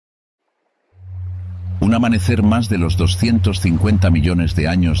Un amanecer más de los 250 millones de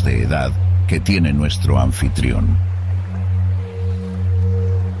años de edad que tiene nuestro anfitrión.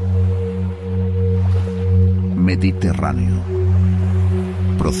 Mediterráneo.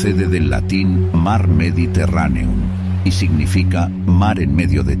 Procede del latín mar Mediterraneum y significa mar en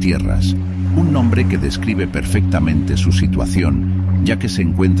medio de tierras, un nombre que describe perfectamente su situación, ya que se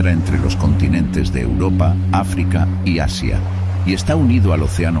encuentra entre los continentes de Europa, África y Asia, y está unido al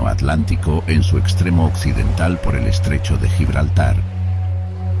Océano Atlántico en su extremo occidental por el estrecho de Gibraltar.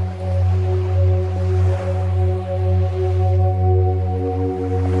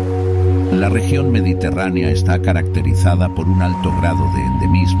 La región mediterránea está caracterizada por un alto grado de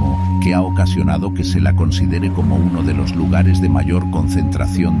endemismo que ha ocasionado que se la considere como uno de los lugares de mayor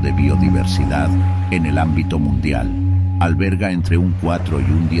concentración de biodiversidad en el ámbito mundial. Alberga entre un 4 y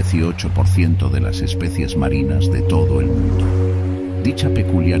un 18% de las especies marinas de todo el mundo. Dicha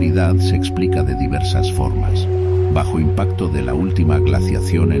peculiaridad se explica de diversas formas, bajo impacto de la última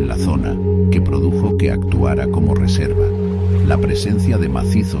glaciación en la zona, que produjo que actuara como reserva. La presencia de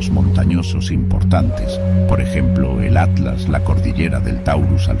macizos montañosos importantes, por ejemplo el Atlas, la cordillera del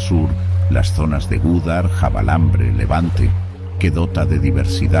Taurus al sur, las zonas de Gúdar, Jabalambre, Levante, que dota de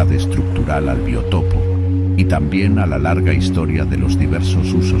diversidad estructural al biotopo, y también a la larga historia de los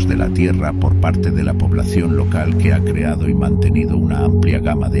diversos usos de la tierra por parte de la población local que ha creado y mantenido una amplia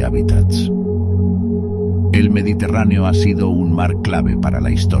gama de hábitats. El Mediterráneo ha sido un mar clave para la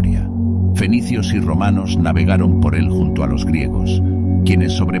historia. Fenicios y romanos navegaron por él junto a los griegos,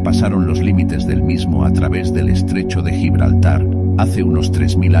 quienes sobrepasaron los límites del mismo a través del estrecho de Gibraltar hace unos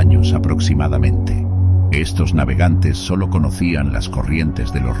 3000 años aproximadamente. Estos navegantes solo conocían las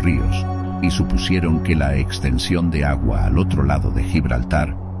corrientes de los ríos y supusieron que la extensión de agua al otro lado de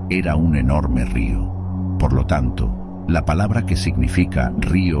Gibraltar era un enorme río. Por lo tanto, la palabra que significa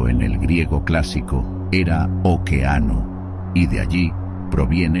río en el griego clásico era okeano, y de allí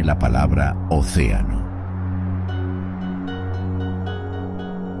proviene la palabra océano.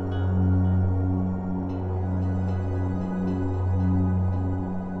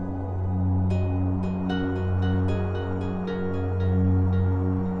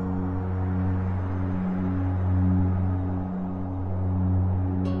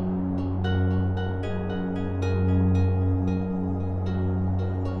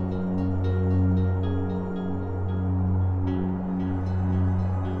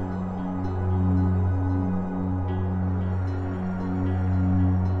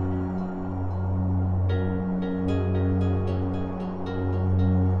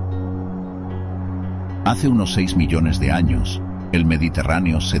 Hace unos 6 millones de años, el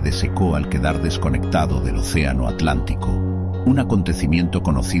Mediterráneo se desecó al quedar desconectado del Océano Atlántico, un acontecimiento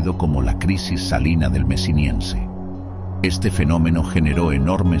conocido como la crisis salina del Mesiniense. Este fenómeno generó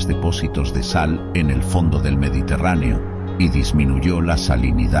enormes depósitos de sal en el fondo del Mediterráneo y disminuyó la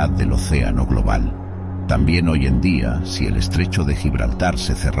salinidad del océano global. También hoy en día, si el estrecho de Gibraltar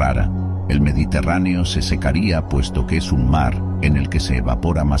se cerrara, el Mediterráneo se secaría puesto que es un mar en el que se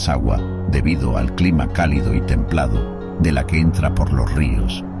evapora más agua debido al clima cálido y templado de la que entra por los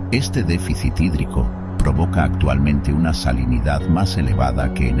ríos. Este déficit hídrico provoca actualmente una salinidad más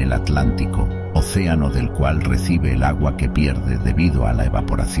elevada que en el Atlántico, océano del cual recibe el agua que pierde debido a la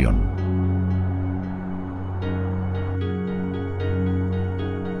evaporación.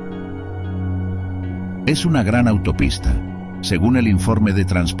 Es una gran autopista. Según el informe de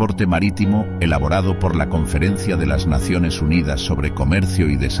transporte marítimo elaborado por la Conferencia de las Naciones Unidas sobre Comercio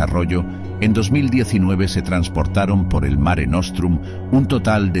y Desarrollo, en 2019 se transportaron por el Mare Nostrum un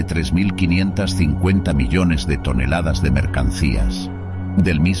total de 3.550 millones de toneladas de mercancías.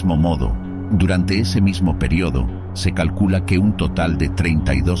 Del mismo modo, durante ese mismo periodo, se calcula que un total de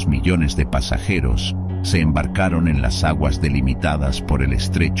 32 millones de pasajeros se embarcaron en las aguas delimitadas por el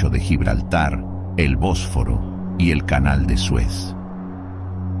estrecho de Gibraltar, el Bósforo y el Canal de Suez.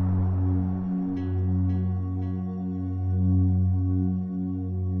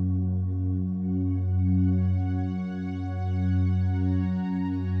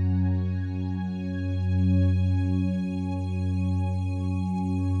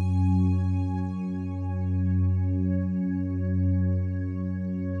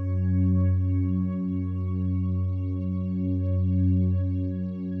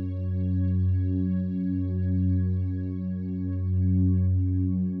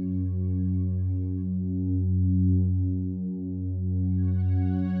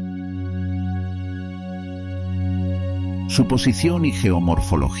 Su posición y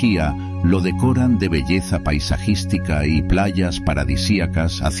geomorfología lo decoran de belleza paisajística y playas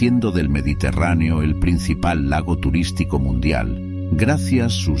paradisíacas, haciendo del Mediterráneo el principal lago turístico mundial,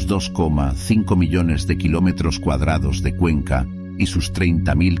 Gracias sus 2,5 millones de kilómetros cuadrados de cuenca y sus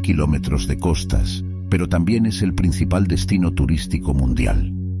 30.000 kilómetros de costas, pero también es el principal destino turístico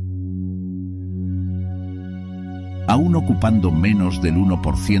mundial. Aún ocupando menos del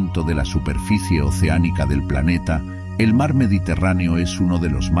 1% de la superficie oceánica del planeta, el mar Mediterráneo es uno de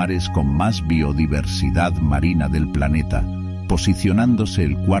los mares con más biodiversidad marina del planeta, posicionándose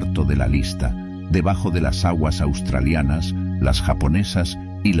el cuarto de la lista, debajo de las aguas australianas, las japonesas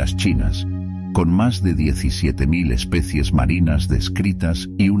y las chinas, con más de 17.000 especies marinas descritas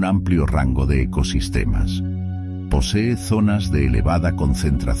y un amplio rango de ecosistemas. Posee zonas de elevada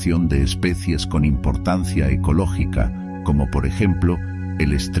concentración de especies con importancia ecológica, como por ejemplo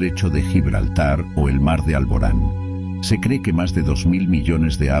el estrecho de Gibraltar o el mar de Alborán. Se cree que más de 2.000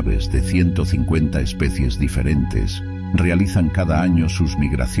 millones de aves de 150 especies diferentes realizan cada año sus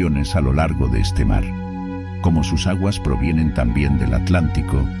migraciones a lo largo de este mar. Como sus aguas provienen también del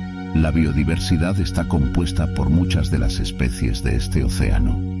Atlántico, la biodiversidad está compuesta por muchas de las especies de este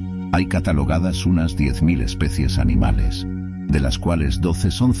océano. Hay catalogadas unas 10.000 especies animales, de las cuales 12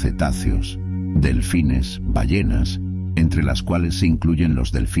 son cetáceos, delfines, ballenas, entre las cuales se incluyen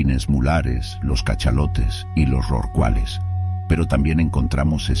los delfines mulares, los cachalotes y los rorcuales. Pero también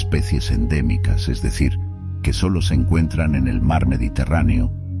encontramos especies endémicas, es decir, que solo se encuentran en el mar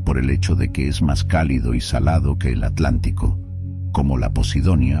Mediterráneo por el hecho de que es más cálido y salado que el Atlántico, como la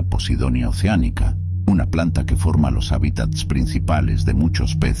Posidonia oceanica, una planta que forma los hábitats principales de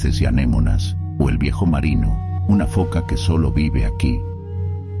muchos peces y anémonas, o el viejo marino, una foca que solo vive aquí.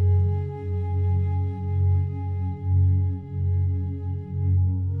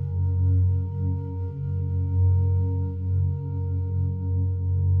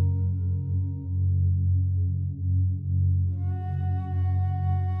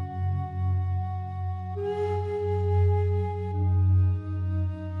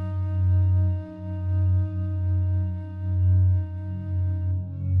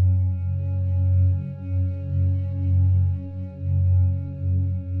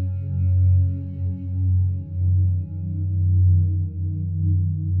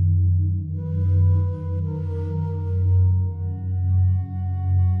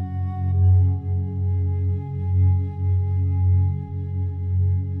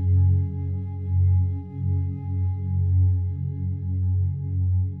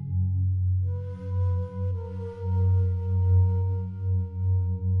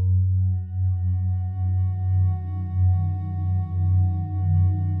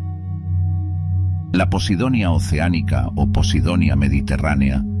 La Posidonia oceanica o Posidonia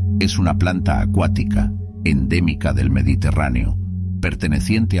mediterránea es una planta acuática, endémica del Mediterráneo,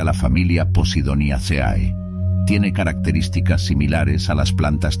 perteneciente a la familia Posidoniaceae. Tiene características similares a las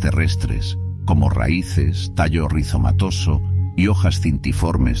plantas terrestres, como raíces, tallo rizomatoso y hojas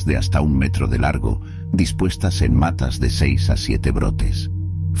cintiformes de hasta 1 metro de largo, dispuestas en matas de 6 a 7 brotes.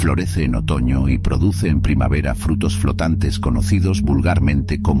 Florece en otoño y produce en primavera frutos flotantes conocidos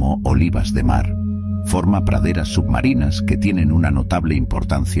vulgarmente como olivas de mar. Forma praderas submarinas que tienen una notable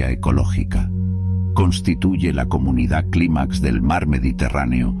importancia ecológica. Constituye la comunidad clímax del mar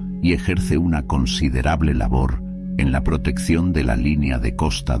Mediterráneo y ejerce una considerable labor en la protección de la línea de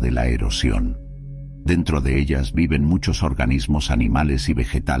costa de la erosión. Dentro de ellas viven muchos organismos animales y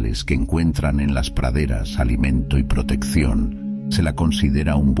vegetales que encuentran en las praderas alimento y protección. Se la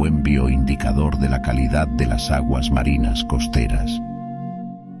considera un buen bioindicador de la calidad de las aguas marinas costeras.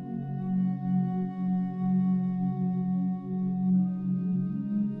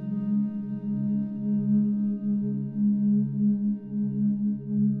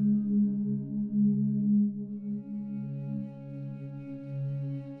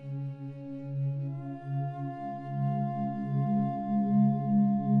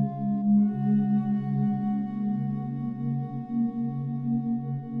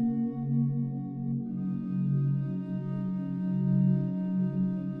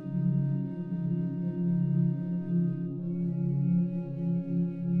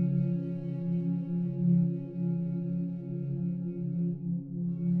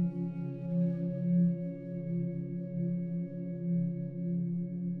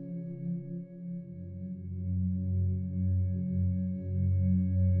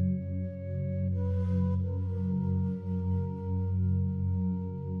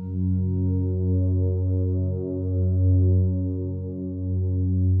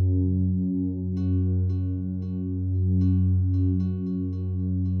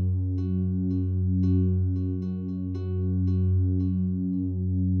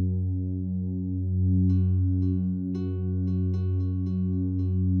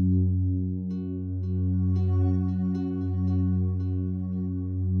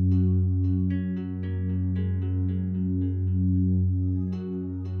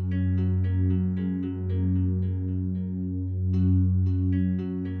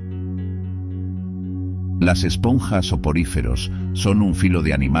 Las esponjas o poríferos son un filo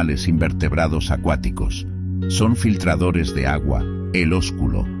de animales invertebrados acuáticos. Son filtradores de agua, el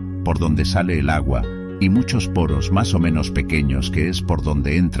ósculo, por donde sale el agua, y muchos poros más o menos pequeños que es por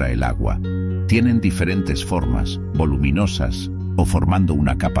donde entra el agua. Tienen diferentes formas, voluminosas o formando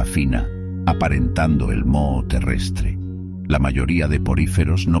una capa fina, aparentando el moho terrestre. La mayoría de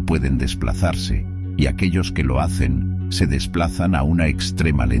poríferos no pueden desplazarse, y aquellos que lo hacen se desplazan a una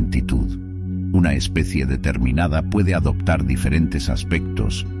extrema lentitud. Una especie determinada puede adoptar diferentes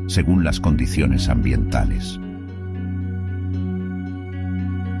aspectos según las condiciones ambientales.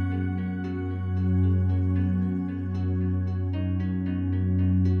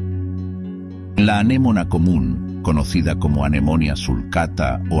 La anémona común, conocida como Anemonia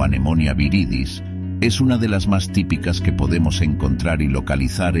sulcata o Anemonia viridis, es una de las más típicas que podemos encontrar y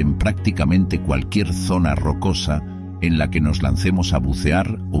localizar en prácticamente cualquier zona rocosa en la que nos lancemos a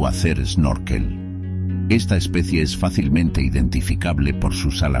bucear o hacer snorkel. Esta especie es fácilmente identificable por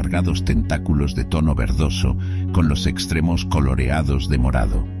sus alargados tentáculos de tono verdoso, con los extremos coloreados de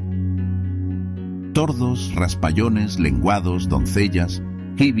morado. Tordos, raspallones, lenguados, doncellas,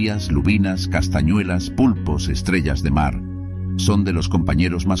 jibias, lubinas, castañuelas, pulpos, estrellas de mar son de los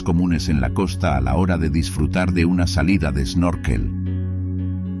compañeros más comunes en la costa a la hora de disfrutar de una salida de snorkel.